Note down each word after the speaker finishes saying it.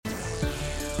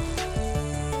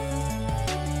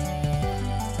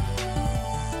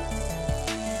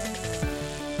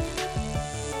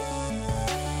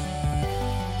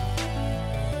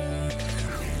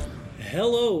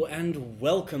Hello and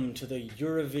welcome to the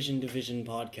Eurovision Division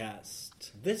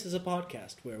podcast. This is a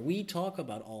podcast where we talk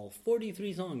about all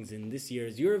 43 songs in this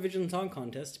year's Eurovision Song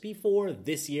Contest before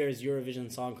this year's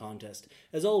Eurovision Song Contest.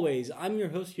 As always, I'm your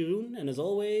host Jeroen, and as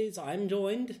always, I'm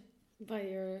joined by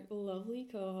your lovely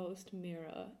co-host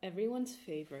Mira, everyone's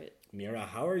favorite. Mira,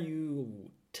 how are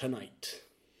you tonight?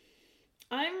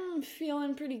 I'm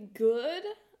feeling pretty good.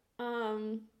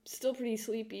 Still pretty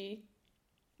sleepy.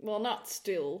 Well, not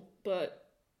still, but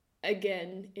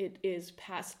again, it is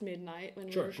past midnight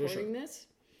when we're recording this.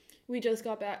 We just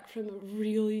got back from a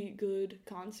really good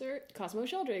concert. Cosmo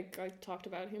Sheldrake, I talked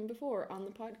about him before on the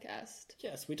podcast.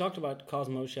 Yes, we talked about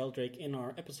Cosmo Sheldrake in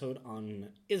our episode on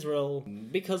Israel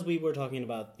because we were talking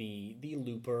about the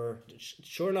looper.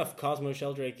 Sure enough, Cosmo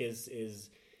Sheldrake is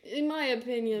in my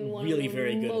opinion, one really of the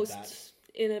very good most at that.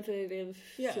 Innovative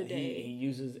today. He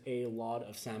uses a lot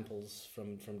of samples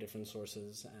from different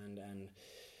sources and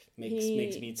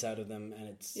makes beats out of them, and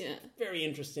it's very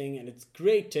interesting, and it's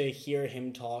great to hear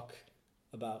him talk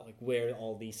about like where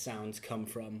all these sounds come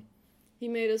from. He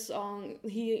made a song.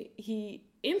 He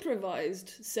improvised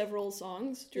several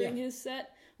songs during his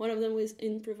set. One of them was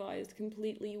improvised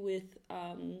completely with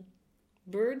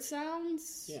bird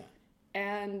sounds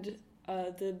and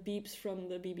the beeps from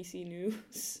the BBC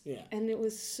News. Yeah. And it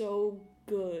was so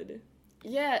good.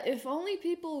 Yeah, if only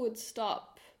people would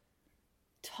stop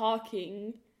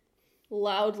talking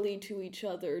loudly to each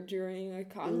other during a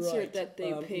concert that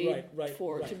they paid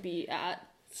to be at.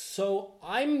 So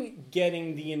I'm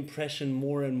getting the impression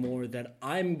more and more that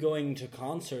I'm going to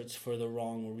concerts for the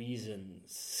wrong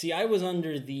reasons. See, I was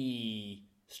under the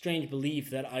strange belief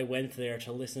that I went there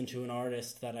to listen to an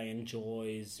artist that I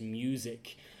enjoy's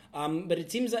music. But it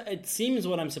seems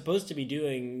what I'm supposed to be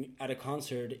doing at a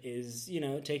concert is,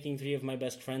 taking 3 of my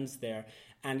best friends there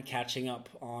and catching up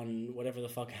on whatever the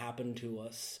fuck happened to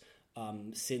us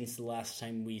since the last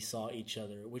time we saw each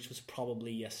other, which was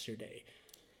probably yesterday.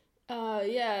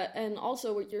 And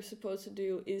also what you're supposed to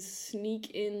do is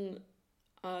sneak in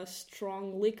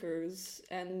strong liquors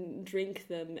and drink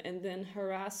them and then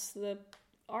harass the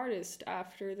artist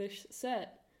after the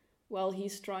set. While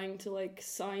he's trying to,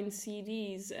 sign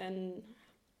CDs and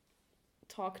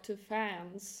talk to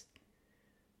fans.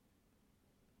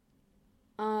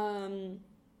 But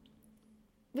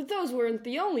those weren't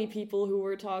the only people who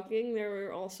were talking. There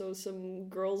were also some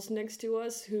girls next to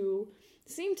us who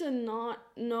seemed to not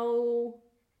know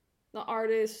the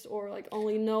artist or,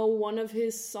 only know one of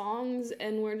his songs.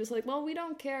 And we're just like, well, we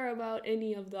don't care about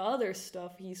any of the other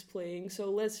stuff he's playing,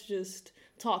 so let's just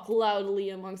talk loudly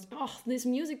amongst, this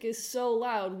music is so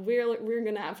loud, we're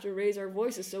gonna have to raise our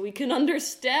voices so we can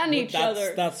understand each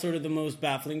other. That's sort of the most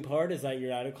baffling part, is that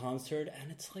you're at a concert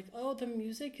and it's like, the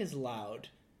music is loud.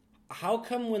 How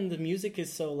come when the music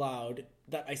is so loud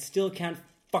that I still can't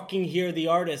fucking hear the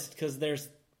artist because there's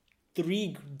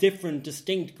 3 different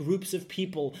distinct groups of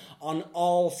people on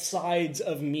all sides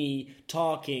of me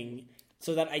talking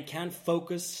so that I can't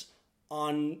focus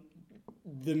on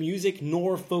the music,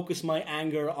 nor focus my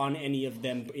anger on any of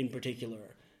them in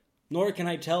particular. Nor can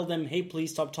I tell them, hey,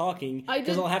 please stop talking,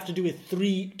 because I'll have to do it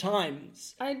 3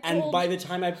 times. And by the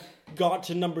time I got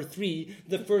to number 3,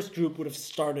 the first group would have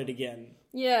started again.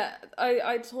 Yeah,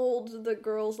 I told the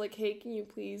girls, hey, can you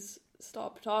please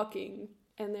stop talking?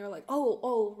 And they were like,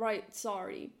 oh, right,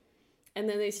 sorry. And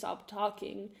then they stopped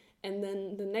talking, and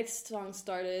then the next song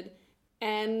started.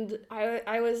 And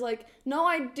I was like, no,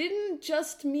 I didn't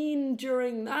just mean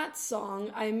during that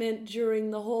song. I meant during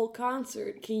the whole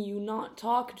concert. Can you not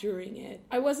talk during it?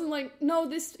 I wasn't like, no,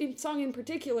 this song in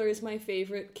particular is my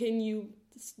favorite. Can you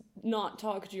not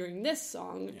talk during this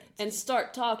song and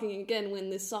start talking again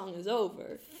when this song is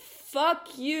over?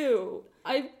 Fuck you.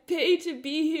 I pay to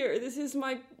be here. This is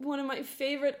one of my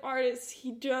favorite artists.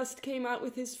 He just came out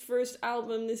with his first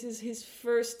album. This is his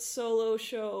first solo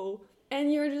show.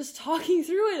 And you're just talking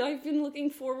through it. I've been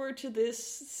looking forward to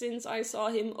this since I saw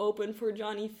him open for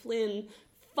Johnny Flynn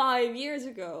 5 years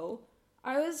ago.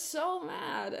 I was so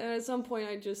mad. And at some point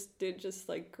I did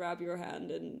grab your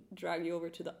hand and drag you over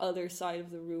to the other side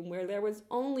of the room where there was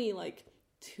only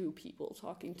 2 people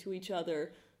talking to each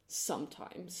other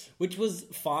sometimes. Which was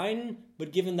fine,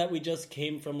 but given that we just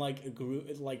came from a group,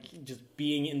 just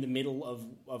being in the middle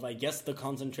of I guess the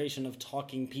concentration of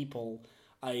talking people,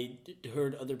 I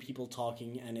heard other people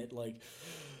talking, and it,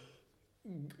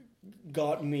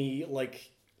 got me,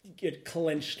 it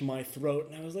clenched my throat,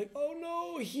 and I was like, oh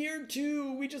no, here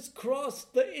too, we just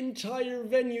crossed the entire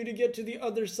venue to get to the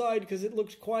other side, because it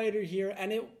looked quieter here,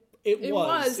 and It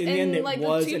was. In the end, it like,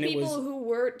 was, the two and it people was... who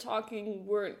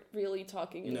weren't really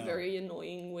talking in No. a very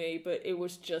annoying way, but it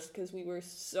was just because we were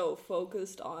so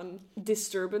focused on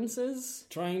disturbances.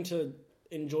 Trying to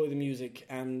enjoy the music,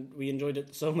 and we enjoyed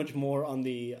it so much more on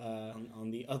the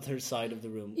other side of the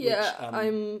room. Yeah,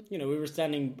 which, we were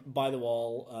standing by the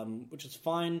wall, which is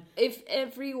fine. If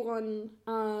everyone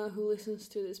who listens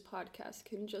to this podcast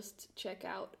can just check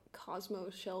out Cosmo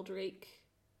Sheldrake,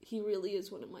 he really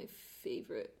is one of my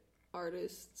favorite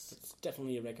artists. It's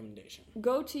definitely a recommendation.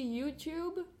 Go to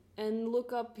YouTube and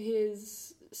look up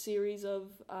his series of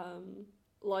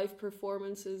live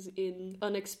performances in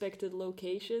unexpected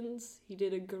locations. He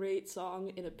did a great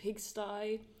song in a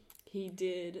pigsty. He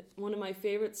did one of my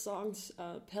favorite songs,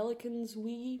 Pelican's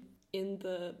Wee, in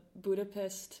the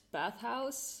Budapest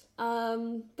bathhouse.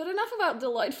 But enough about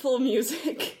delightful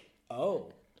music.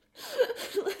 Oh.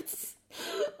 Let's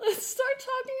start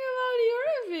talking about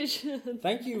Eurovision.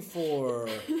 Thank you for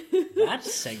that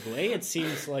segue. It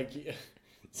seems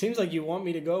like you want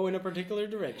me to go in a particular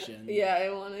direction. Yeah, I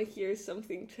want to hear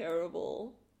something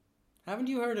terrible. Haven't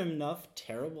you heard enough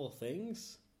terrible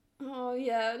things? Oh,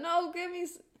 yeah. No,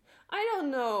 I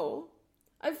don't know.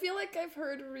 I feel like I've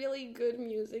heard really good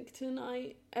music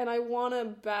tonight, and I want to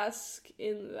bask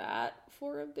in that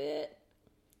for a bit.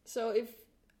 So if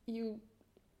you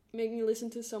make me listen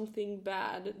to something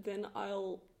bad, then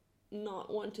I'll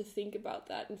not want to think about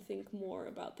that and think more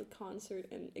about the concert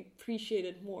and appreciate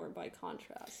it more by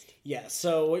contrast. Yeah,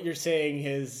 so what you're saying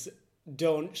is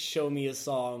don't show me a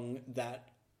song that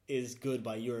is good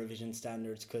by Eurovision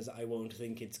standards, because I won't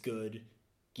think it's good,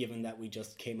 given that we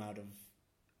just came out of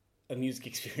a music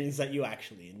experience that you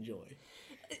actually enjoy.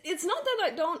 It's not that I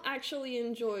don't actually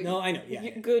enjoy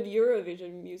good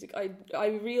Eurovision music. I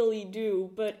really do,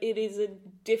 but it is a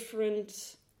different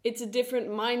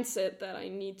mindset that I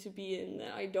need to be in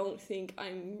that I don't think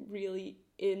I'm really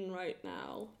in right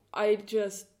now. I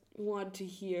just want to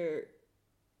hear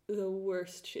the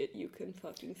worst shit you can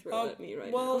fucking throw at me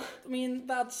right now. Well,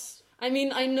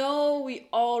 I know we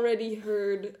already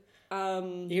heard...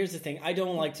 Here's the thing. I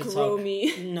don't like to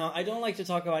I don't like to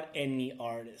talk about any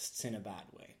artists in a bad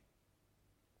way.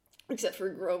 Except for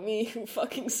Gromi, who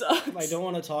fucking sucks. I don't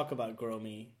want to talk about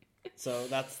Gromi. So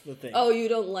that's the thing. Oh, you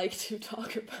don't like to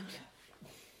talk about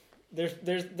it.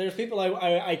 There's people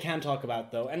I can talk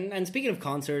about, though. And speaking of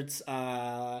concerts,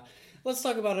 let's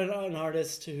talk about an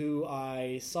artist who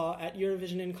I saw at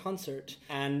Eurovision in concert,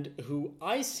 and who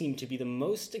I seem to be the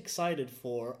most excited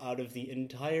for out of the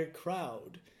entire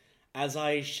crowd, as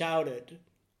I shouted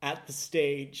at the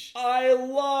stage, "I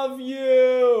love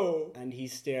you!" And he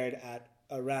stared at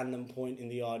a random point in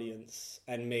the audience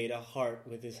and made a heart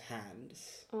with his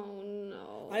hands. Oh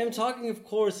no. I am talking, of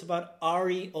course, about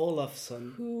Ari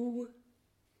Olafsson. Who?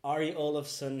 Ari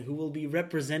Olafsson, who will be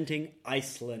representing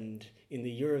Iceland in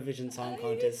the Eurovision Song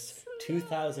Contest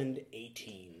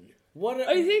 2018.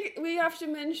 I think we have to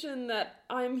mention that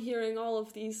I'm hearing all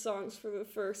of these songs for the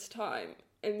first time,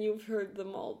 and you've heard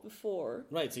them all before.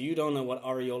 Right, so you don't know what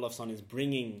Ari Olafsson is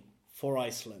bringing for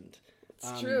Iceland.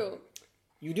 It's true.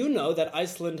 You do know that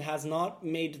Iceland has not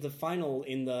made the final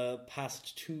in the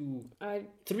past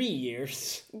 3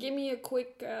 years. Give me a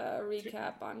quick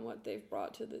recap on what they've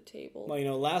brought to the table.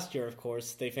 Well, last year, of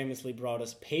course, they famously brought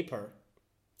us Paper.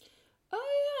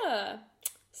 Oh, yeah.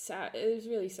 Sad. It was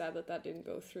really sad that didn't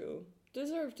go through.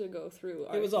 Deserved to go through.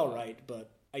 It was alright,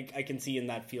 but I can see in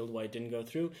that field why it didn't go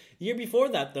through. The year before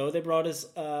that, though, they brought us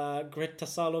Greta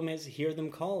Salome's Hear Them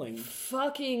Calling.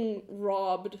 Fucking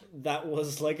robbed. That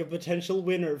was like a potential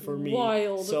winner for me.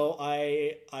 Wild. So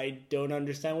I don't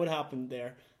understand what happened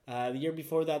there. The year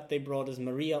before that, they brought us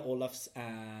Maria Olafs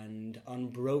and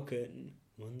Unbroken.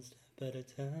 One step at a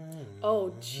time.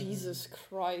 Oh, Jesus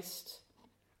Christ.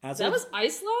 That was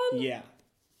Iceland? Yeah.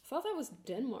 I thought that was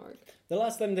Denmark. The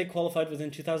last time they qualified was in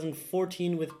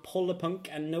 2014 with Polarpunk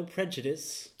and No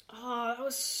Prejudice. Ah, that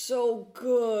was so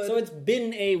good. So it's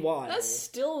been a while. That's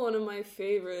still one of my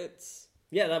favorites.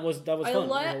 Yeah, that was fun.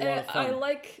 I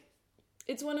like.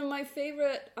 It's one of my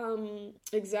favorite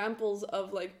examples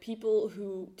of like people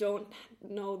who don't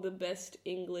know the best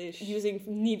English using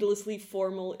needlessly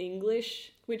formal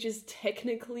English, which is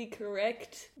technically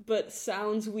correct but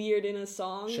sounds weird in a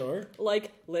song. Sure.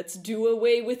 Like, let's do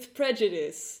away with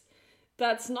prejudice.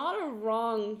 That's not a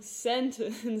wrong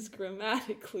sentence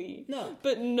grammatically. No.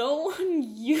 But no one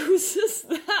uses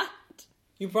that.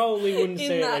 You probably wouldn't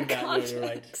say it like that. Context. You're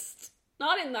right.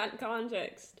 Not in that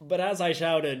context. But as I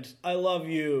shouted, "I love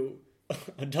you,"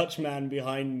 a Dutch man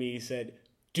behind me said,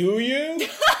 "Do you?"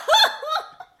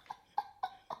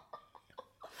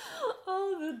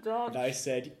 Oh, the dog. And I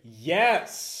said,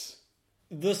 "Yes."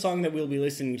 The song that we'll be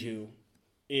listening to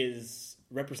is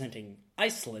representing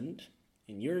Iceland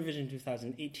in Eurovision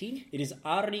 2018. It is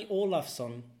Ari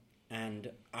Ólafsson and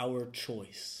Our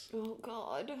Choice. Oh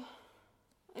God,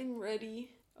 I'm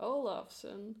ready.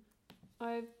 Olafsson.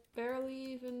 I barely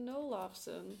even know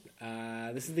Olafsson.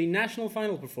 This is the national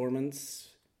final performance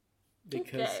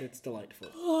because it's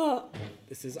delightful.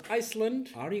 This is Iceland,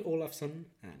 Ari Ólafsson,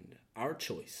 and Our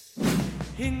Choice.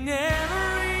 In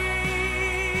every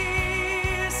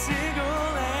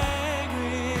single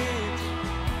language,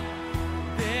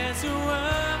 there's a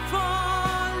word for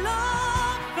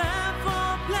love and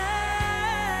for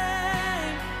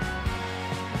play.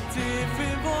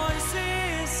 Different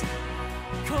voices,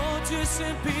 cultures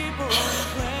and people and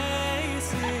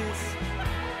places.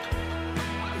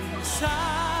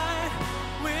 Inside,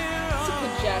 we're all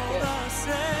jacket. the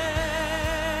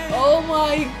same. Oh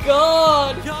my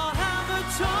God! You'll have the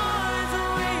choice that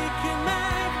we can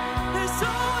make. There's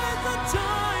always the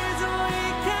choice that we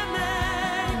can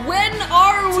make. When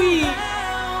are we?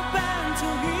 Help and to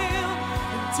heal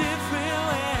in different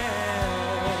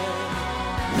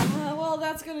ways. Well,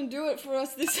 that's gonna do it for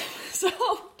us this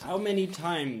episode. How many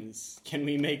times can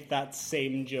we make that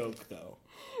same joke, though?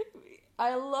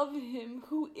 I love him.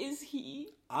 Who is he?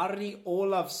 Ari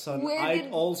Ólafsson, Where I'd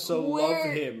also love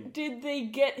him. Did they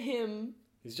get him?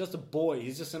 He's just a boy.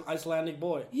 He's just an Icelandic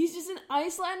boy. He's just an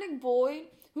Icelandic boy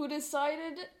who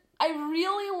decided. I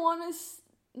really want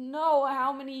to know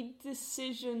how many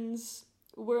decisions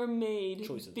were made.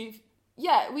 Choices.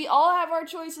 Yeah, we all have our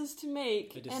choices to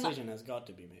make. The decision has got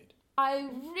to be made. I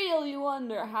really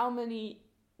wonder how many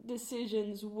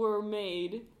decisions were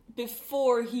made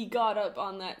before he got up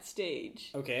on that stage.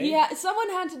 Okay. Yeah, someone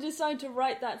had to decide to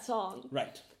write that song.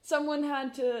 Right. Someone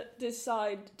had to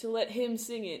decide to let him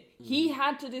sing it. He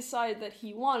had to decide that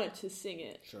he wanted to sing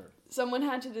it. Sure. Someone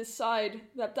had to decide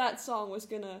that that song was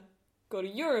gonna go to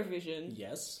Eurovision.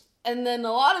 Yes. And then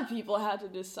a lot of people had to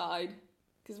decide,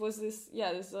 because this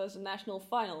was a national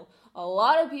final. A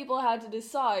lot of people had to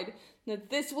decide that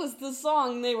this was the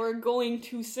song they were going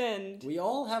to send. We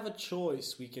all have a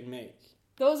choice we can make.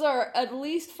 Those are at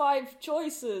least 5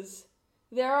 choices.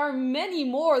 There are many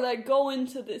more that go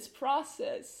into this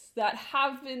process that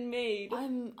have been made.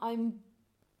 I'm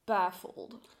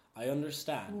baffled. I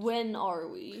understand. When are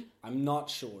we? I'm not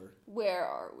sure. Where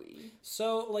are we?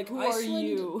 So, like, Who Iceland, are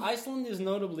you? Iceland is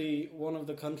notably one of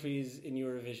the countries in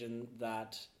Eurovision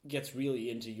that gets really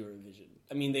into Eurovision.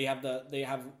 I mean, they have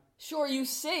Sure, you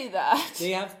say that.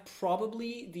 they have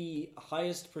probably the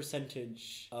highest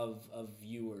percentage of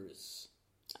viewers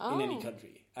in any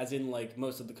country. As in, like,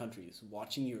 most of the countries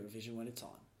watching Eurovision when it's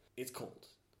on. It's cold.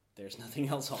 There's nothing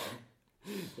else on.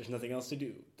 There's nothing else to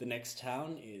do. The next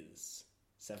town is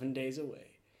 7 days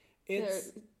away.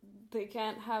 They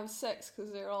can't have sex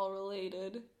because they're all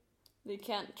related. They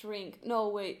can't drink. No,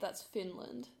 wait, that's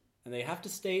Finland. And they have to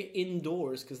stay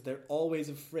indoors because they're always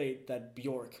afraid that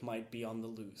Bjork might be on the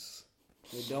loose.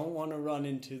 They don't want to run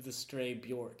into the stray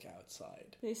Bjork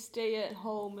outside. They stay at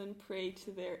home and pray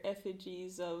to their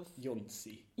effigies of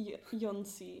Jonsi.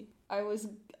 Jonsi.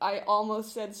 I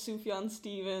almost said Sufjan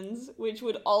Stevens, which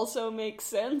would also make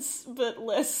sense, but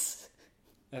less.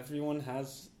 Everyone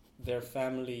has their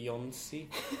family Jonsi.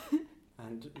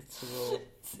 And it's a little...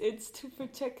 It's to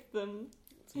protect them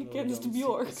little against Jonsi.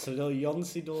 Bjork. It's a little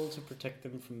Jonsi doll to protect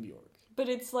them from Bjork. But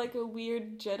it's like a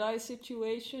weird Jedi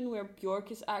situation where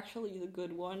Bjork is actually the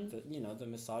good one. The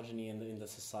misogyny in the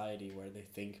society where they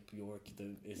think Bjork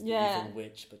is the Yeah. evil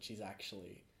witch, but she's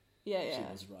actually... Yeah. She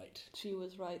was right. She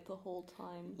was right the whole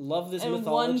time. Love this and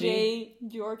mythology. one day,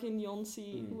 Bjork and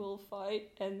Jonsi will fight,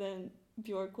 and then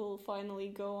Bjork will finally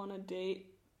go on a date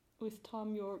with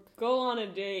Tom York. Go on a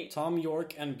date. Tom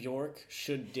York and Bjork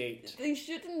should date. They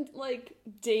shouldn't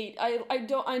date. I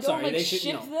don't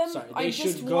ship them. Sorry, I they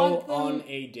just should go want them, on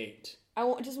a date.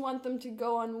 just want them to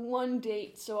go on one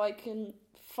date so I can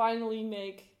finally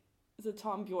make the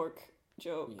Tom Bjork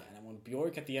joke. Yeah, and I want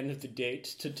Bjork at the end of the date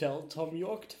to tell Tom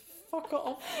York to fuck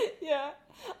off. Yeah,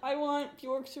 I want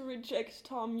Bjork to reject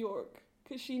Tom York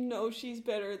because she knows she's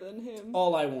better than him.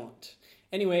 All I want.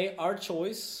 Anyway, Our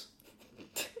Choice.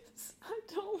 I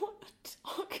don't want to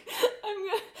talk.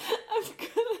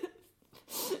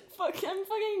 I'm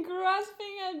fucking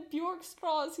grasping at Bjork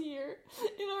straws here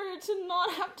in order to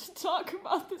not have to talk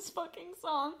about this fucking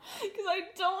song because I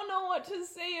don't know what to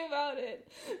say about it.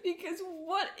 Because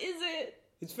what is it?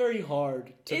 It's very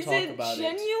hard to talk about it. Is it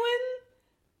genuine?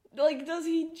 Like,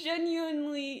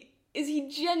 is he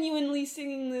genuinely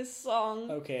singing this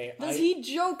song? Okay. Does he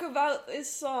joke about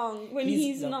this song when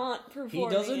he's not performing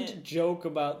He doesn't joke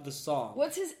about the song.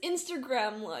 What's his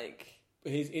Instagram like?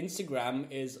 his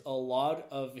Instagram is a lot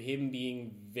of him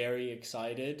being very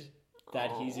excited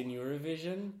that he's in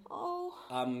Eurovision. Oh.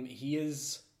 He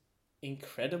is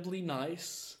incredibly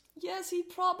nice. Yes, he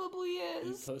probably He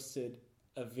is. posted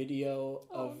a video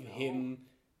of him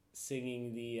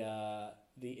singing the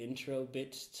intro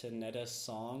bit to Netta's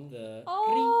song, the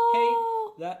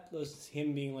Oh. Hey. That was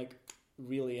him being like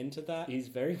really into that. He's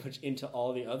very much into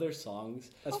all the other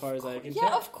songs, as far as I can tell.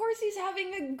 Yeah, of course he's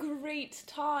having a great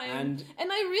time. And I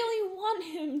really want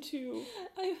him to.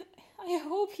 I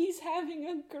hope he's having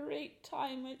a great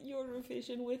time at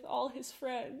Eurovision with all his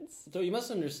friends. So you must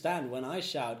understand, when I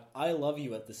shout, I love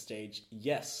you at the stage,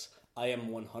 yes, I am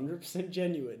 100%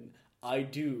 genuine. I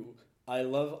do. I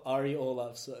love Ari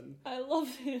Olafsson. I love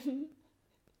him.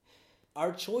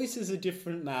 Our choice is a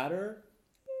different matter,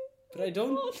 but I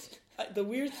don't... The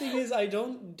weird thing is, I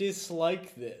don't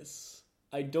dislike this.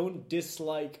 I don't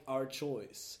dislike our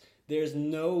choice. There's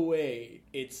no way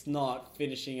it's not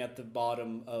finishing at the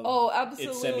bottom of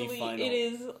its semi-final. It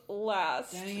is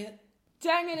last. Dang it.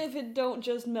 Dang it if it don't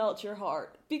just melt your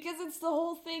heart. Because it's the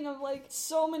whole thing of like,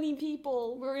 so many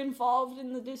people were involved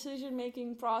in the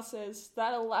decision-making process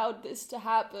that allowed this to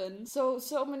happen. So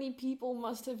many people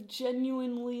must have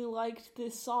genuinely liked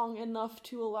this song enough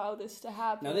to allow this to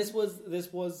happen. Now this was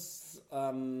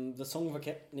the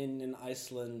Songvakeppnin in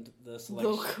Iceland, the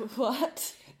selection. Look,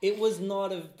 what? It was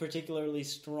not a particularly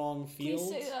strong field.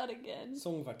 Please say that again.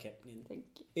 Songvakeppnin. Thank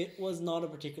you. It was not a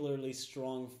particularly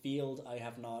strong field. I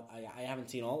haven't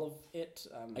seen all of it.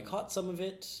 I caught some of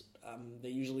it. They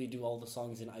usually do all the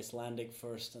songs in Icelandic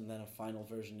first, and then a final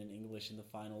version in English in the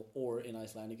final, or in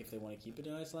Icelandic if they want to keep it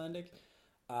in Icelandic.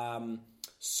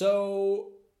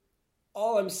 So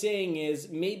all I'm saying is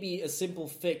maybe a simple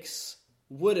fix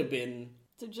would have been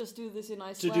to just do this in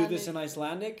Icelandic. To do this in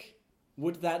Icelandic.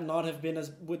 Would that have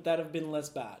been less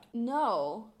bad?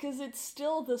 No, because it's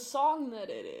still the song that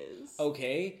it is.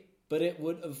 Okay, but it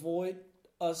would avoid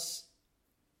us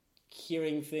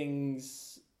hearing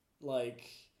things like...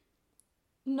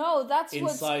 No, that's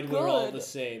Inside what's good. we're all the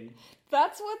same.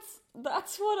 That's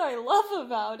what I love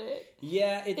about it.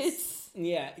 Yeah,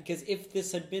 yeah, because if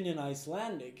this had been in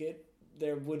Icelandic,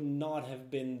 there would not have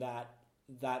been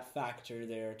that factor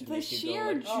there to make you go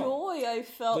like, the sheer joy I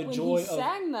felt when he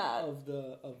sang that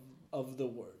of the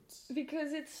words.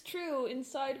 Because it's true,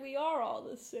 inside we are all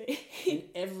the same. In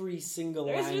every single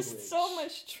there's language. There's just so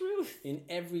much truth. In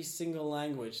every single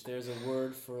language, there's a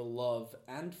word for love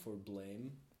and for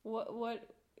blame.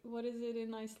 What is it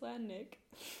in Icelandic?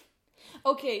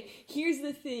 Okay, here's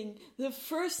the thing. The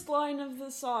first line of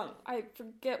the song, I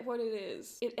forget what it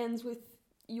is. It ends with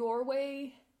your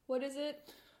way. What is it?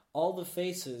 All the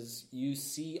faces you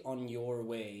see on your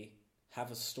way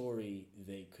have a story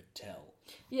they could tell.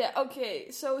 Yeah, okay,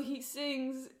 so he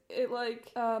sings it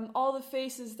like, all the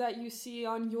faces that you see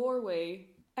on your way.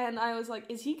 And I was like,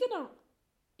 is he gonna...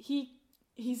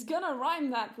 He's gonna rhyme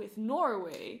that with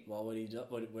Norway. Well, what he do?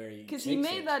 Where he? Because he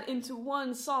made that into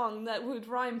one song that would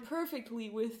rhyme perfectly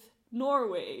with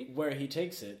Norway. Where he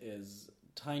takes it is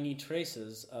tiny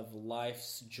traces of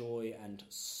life's joy and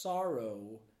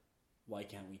sorrow. Why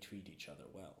can't we treat each other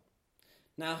well?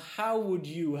 Now, how would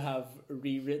you have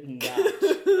rewritten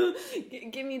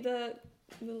that? Give me the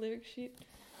lyric sheet.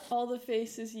 All the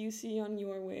faces you see on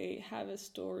your way have a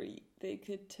story they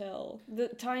could tell. The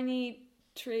tiny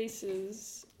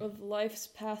traces of life's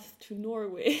path to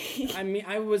Norway. I mean,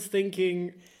 I was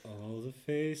thinking, all the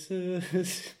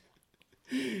faces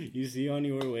you see on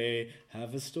your way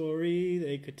have a story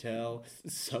they could tell.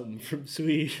 Some from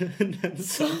Sweden and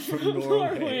some from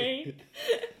Norway.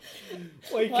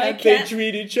 Why can't they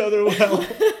treat each other well?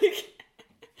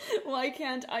 Why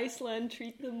can't Iceland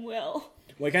treat them well?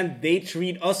 Why can't they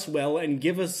treat us well and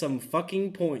give us some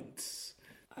fucking points?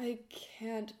 I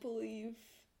can't believe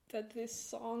that this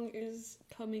song is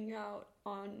coming out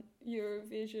on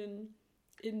Eurovision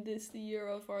in the year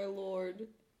of our Lord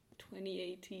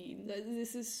 2018.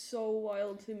 This is so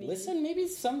wild to me. Listen, maybe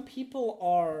some people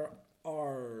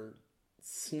are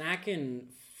snacking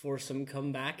for some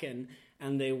comebacking,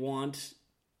 and they want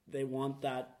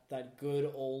that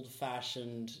good old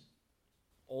fashioned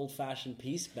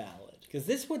peace ballad, because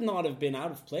this would not have been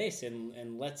out of place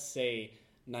in let's say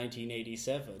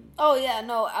 1987. Oh yeah,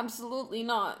 no, absolutely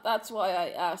not. That's why I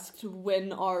asked,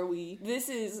 when are we? This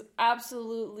is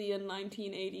absolutely a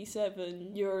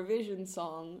 1987 Eurovision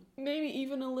song. Maybe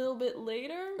even a little bit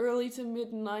later, early to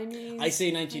mid 90s. I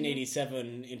say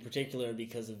 1987 in particular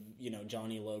because of,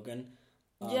 Johnny Logan.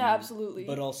 Yeah, absolutely.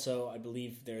 But also, I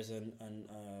believe there's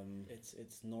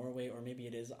it's Norway, or maybe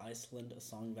it is Iceland, a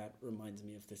song that reminds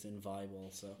me of this in vibe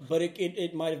also. But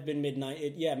it might have been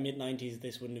mid-90s.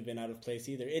 This wouldn't have been out of place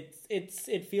either. It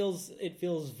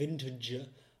feels vintage,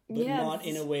 but not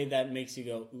in a way that makes you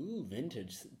go, ooh,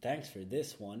 vintage. Thanks for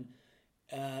this one.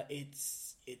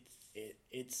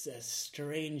 It's a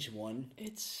strange one.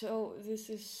 This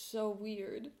is so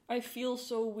weird. I feel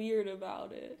so weird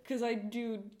about it because I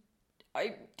do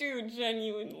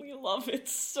genuinely love it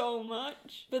so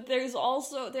much. But there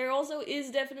also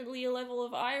is definitely a level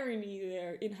of irony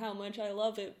there in how much I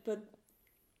love it, but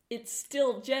it's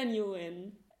still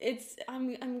genuine.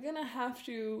 I'm gonna have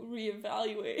to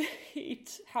reevaluate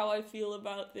how I feel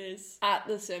about this at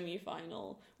the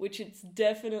semifinal, which it's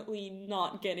definitely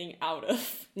not getting out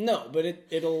of. No, but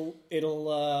it'll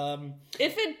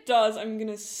if it does, I'm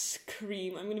gonna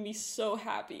scream. I'm gonna be so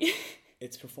happy.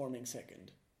 It's performing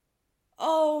second.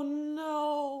 Oh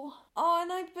no. Oh,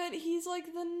 and I bet he's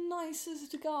like the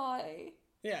nicest guy.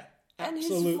 Yeah,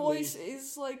 absolutely. And his voice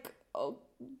is like,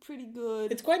 pretty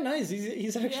good. It's quite nice.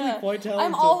 He's actually quite talented.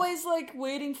 I'm always like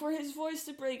waiting for his voice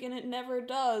to break, and it never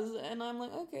does. And I'm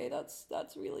like, okay, that's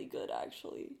really good,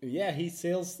 actually. Yeah, he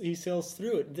sails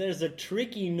through it. There's a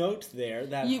tricky note there,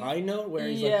 that high note where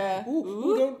he's like,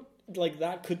 ooh, don't, like,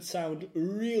 that could sound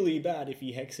really bad if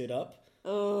he hex it up.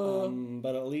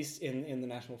 But at least in the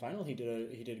national final, he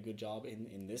did a good job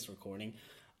in this recording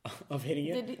of hitting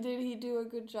it. Did he do a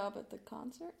good job at the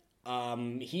concert?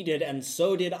 He did, and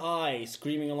so did I,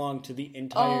 screaming along to the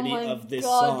entirety of this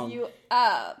song. Oh my god, you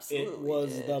absolutely It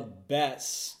was did. the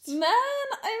best. Man,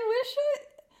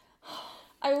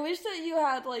 I wish that you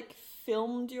had, like,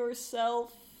 filmed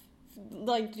yourself,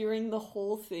 like, during the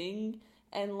whole thing,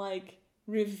 and, like,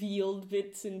 revealed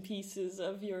bits and pieces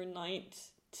of your night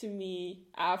to me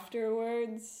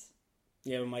afterwards.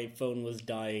 Yeah, but my phone was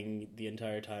dying the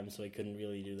entire time, so I couldn't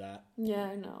really do that. Yeah,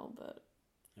 I know, but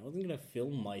I wasn't gonna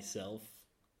film myself.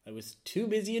 I was too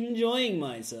busy enjoying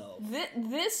myself.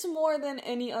 This more than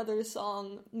any other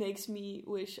song makes me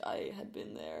wish I had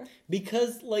been there.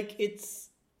 Because, like,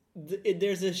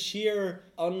 there's a sheer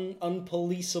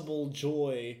unpoliceable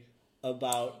joy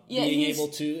about being able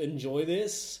to enjoy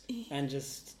this, and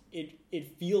just it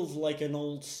feels like an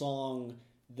old song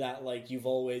that, like, you've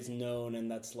always known, and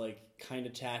that's, like, kind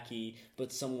of tacky,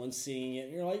 but someone's singing it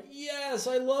and you're like, yes,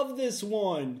 I love this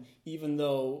one, even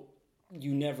though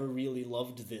you never really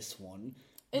loved this one.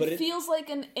 It feels like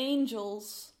an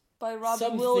Angels by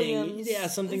Robbie Williams. Yeah,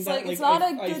 something it's that, like, it's not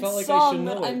a good song,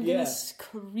 but I'm gonna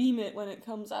scream it when it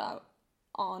comes out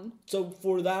on. So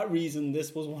for that reason,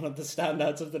 this was one of the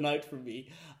standouts of the night for me.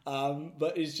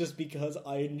 But it's just because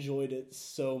I enjoyed it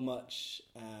so much.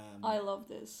 I love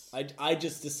this. I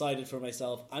just decided for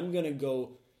myself, I'm gonna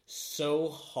go so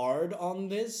hard on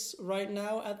this right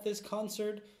now at this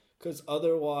concert, because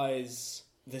otherwise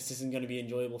this isn't going to be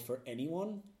enjoyable for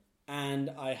anyone, and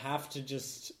I have to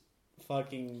just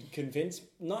fucking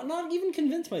not even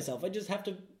convince myself. I just have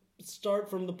to start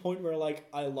from the point where, like,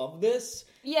 I love this,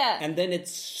 and then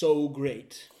it's so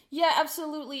great. Yeah,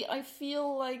 absolutely. I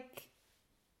feel like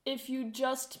if you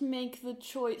just make the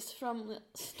choice from the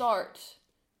start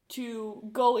to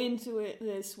go into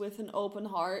this with an open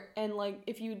heart, and, like,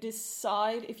 if you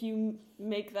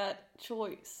make the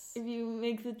choice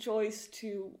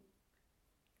to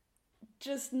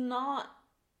just not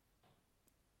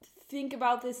think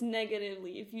about this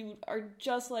negatively, if you are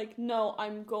just like, no,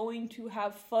 I'm going to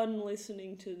have fun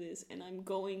listening to this and I'm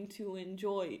going to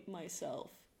enjoy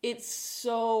myself, it's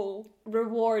so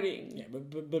rewarding. Yeah,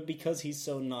 but because he's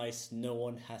so nice, no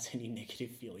one has any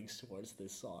negative feelings towards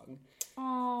this song.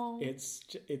 Oh, it's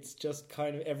just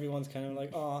kind of, everyone's kind of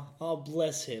like, oh,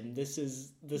 bless him. This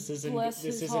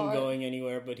isn't going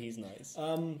anywhere, but he's nice.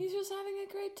 He's just having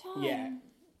a great time. Yeah,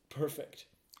 perfect.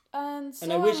 And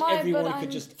I wish everyone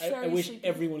could just. I wish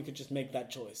everyone could just make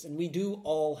that choice, and we do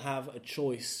all have a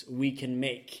choice we can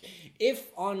make.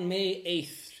 If on May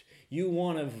 8th you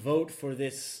want to vote for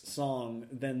this song,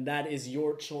 then that is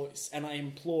your choice, and I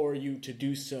implore you to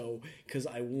do so, because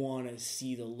I want to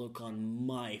see the look on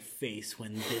my face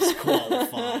when this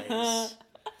qualifies.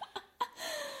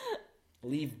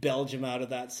 Leave Belgium out of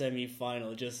that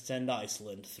semi-final. Just send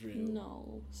Iceland through.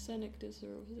 No, Senek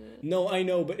deserves it. No, I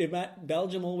know, but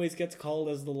Belgium always gets called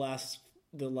as the last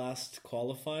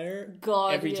qualifier.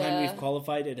 God, every time we've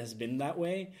qualified, it has been that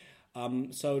way.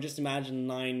 So just imagine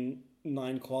nine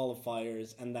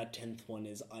qualifiers, and that 10th one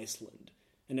is Iceland,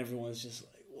 and everyone's just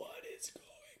like, "What is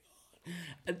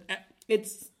going on?"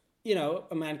 you know,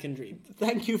 a man can dream.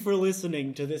 Thank you for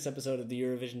listening to this episode of the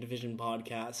Eurovision Division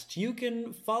podcast. You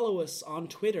can follow us on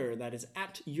Twitter, that is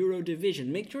at Eurodivision.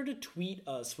 Make sure to tweet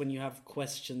us when you have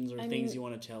questions or things you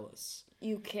want to tell us.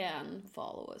 You can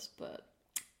follow us, but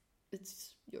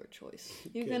it's your choice.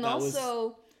 You Okay, can that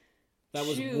also that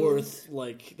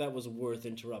was worth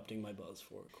interrupting my buzz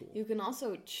for. Cool. You can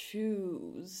also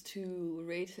choose to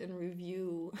rate and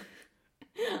review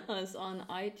us on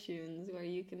iTunes, where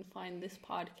you can find this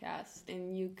podcast,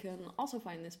 and you can also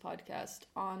find this podcast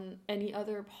on any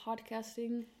other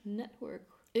podcasting network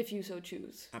if you so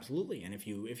choose. Absolutely, and if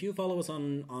you follow us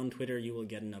on Twitter, you will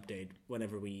get an update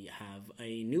whenever we have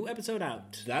a new episode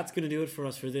out. That's gonna do it for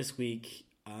us for this week.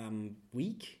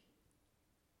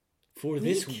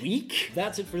 This week?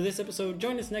 That's it for this episode.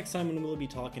 Join us next time when we'll be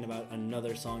talking about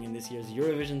another song in this year's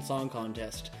Eurovision Song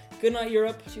Contest. Good night,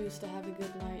 Europe. Choose to have a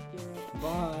good night, Europe.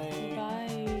 Bye.